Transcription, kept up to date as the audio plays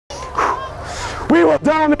We will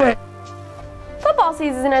dominate. Football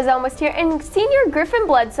season is almost here and senior Griffin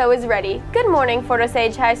Bledsoe is ready. Good morning, Fort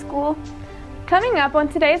Osage High School. Coming up on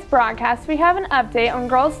today's broadcast, we have an update on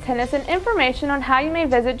girls tennis and information on how you may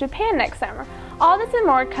visit Japan next summer. All this and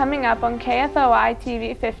more coming up on KFOI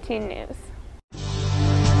TV 15 News.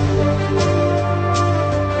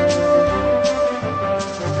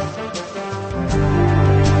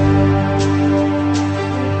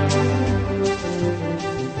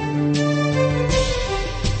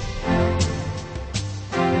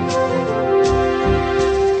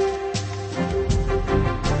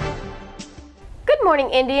 Good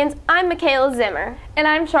morning, Indians. I'm Michaela Zimmer. And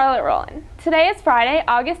I'm Charlotte Rowland. Today is Friday,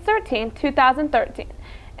 August 13, 2013.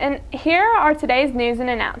 And here are today's news and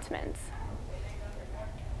announcements.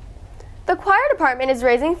 The choir department is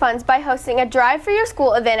raising funds by hosting a Drive for Your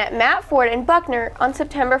School event at Matt Ford in Buckner on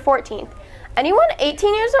September 14th. Anyone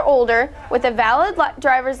 18 years or older with a valid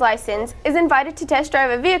driver's license is invited to test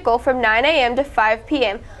drive a vehicle from 9 a.m. to 5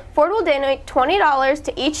 p.m. Ford will donate $20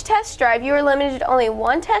 to each test drive. You are limited to only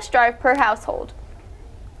one test drive per household.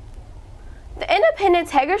 The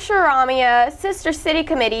Independence Hager-Sharamia Sister City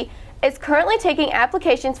Committee is currently taking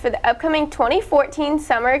applications for the upcoming 2014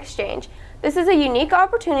 Summer Exchange. This is a unique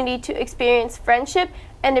opportunity to experience friendship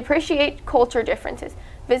and appreciate culture differences.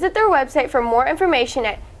 Visit their website for more information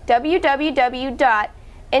at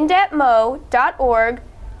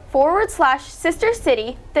www.indepmo.org/Sister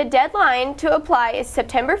City. The deadline to apply is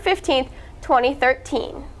September 15th,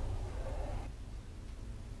 2013.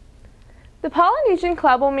 The Polynesian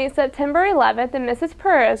Club will meet September 11th in Mrs.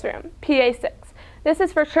 Pereira's room, PA 6. This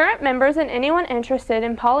is for current members and anyone interested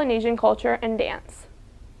in Polynesian culture and dance.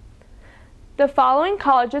 The following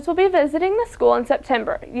colleges will be visiting the school in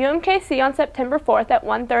September: UMKC on September 4th at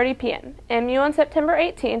 1:30 p.m., MU on September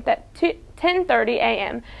 18th at 10:30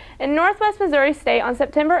 a.m., and Northwest Missouri State on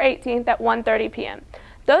September 18th at 1:30 p.m.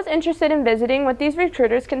 Those interested in visiting with these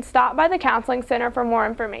recruiters can stop by the Counseling Center for more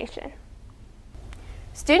information.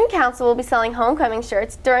 Student Council will be selling homecoming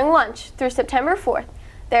shirts during lunch through September 4th.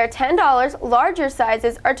 They are $10, larger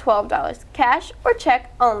sizes are $12, cash or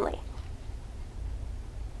check only.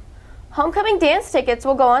 Homecoming dance tickets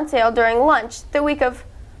will go on sale during lunch the week of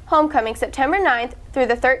homecoming, September 9th through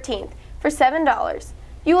the 13th, for $7.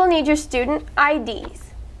 You will need your student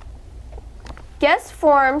IDs. Guest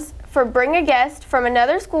forms for bring a guest from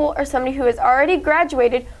another school or somebody who has already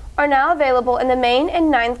graduated are now available in the main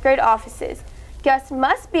and 9th grade offices. Guests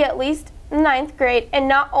must be at least 9th grade and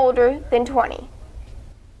not older than 20.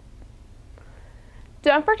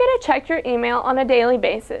 Don't forget to check your email on a daily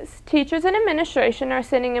basis. Teachers and administration are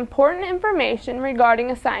sending important information regarding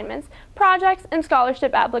assignments, projects, and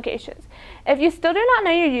scholarship applications. If you still do not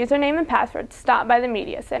know your username and password, stop by the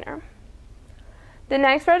Media Center. The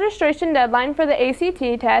next registration deadline for the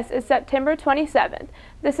ACT test is September 27th.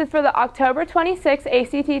 This is for the October 26th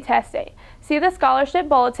ACT test date. See the scholarship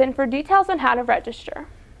bulletin for details on how to register.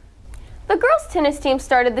 The girls' tennis team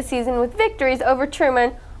started the season with victories over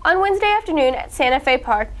Truman on Wednesday afternoon at Santa Fe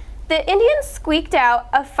Park. The Indians squeaked out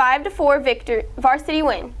a 5-4 varsity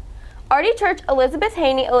win. Artie Church, Elizabeth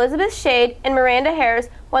Haney, Elizabeth Shade, and Miranda Harris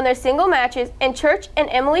won their single matches, and Church and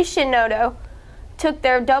Emily Shinodo took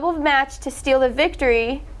their double match to steal the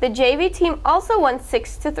victory. The JV team also won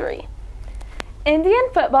 6-3. Indian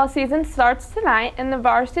football season starts tonight and the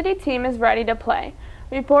varsity team is ready to play.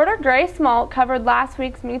 Reporter Grace Malt covered last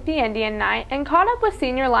week's Meet the Indian night and caught up with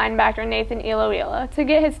senior linebacker Nathan Iloilo to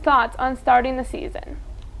get his thoughts on starting the season.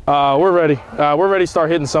 We're ready. We're ready to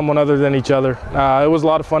start hitting someone other than each other. It was a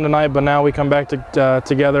lot of fun tonight, but now we come back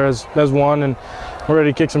together as one, and we're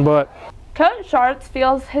ready to kick some butt. Coach Sharts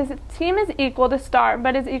feels his team is equal to start,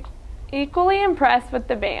 but is equally impressed with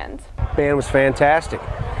the band. The band was fantastic.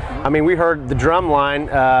 I mean, we heard the drum line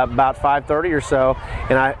about 5:30 or so,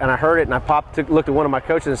 and I heard it, and I looked at one of my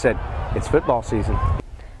coaches and said, "It's football season."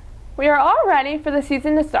 We are all ready for the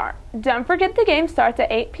season to start. Don't forget the game starts at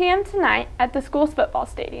 8 p.m. tonight at the school's football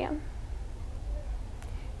stadium.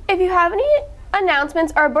 If you have any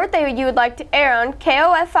announcements or a birthday you would like to air on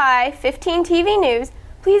KFOI 15 TV News,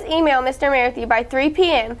 please email Mr. Marathi by 3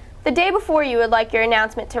 p.m. the day before you would like your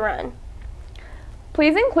announcement to run.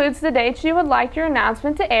 Please include the dates you would like your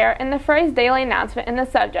announcement to air and the phrase daily announcement in the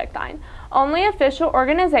subject line. Only official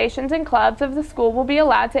organizations and clubs of the school will be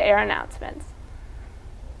allowed to air announcements.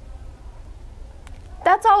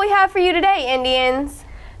 That's all we have for you today, Indians.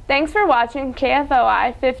 Thanks for watching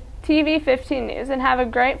KFOI TV 15 News and have a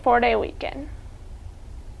great 4-day weekend.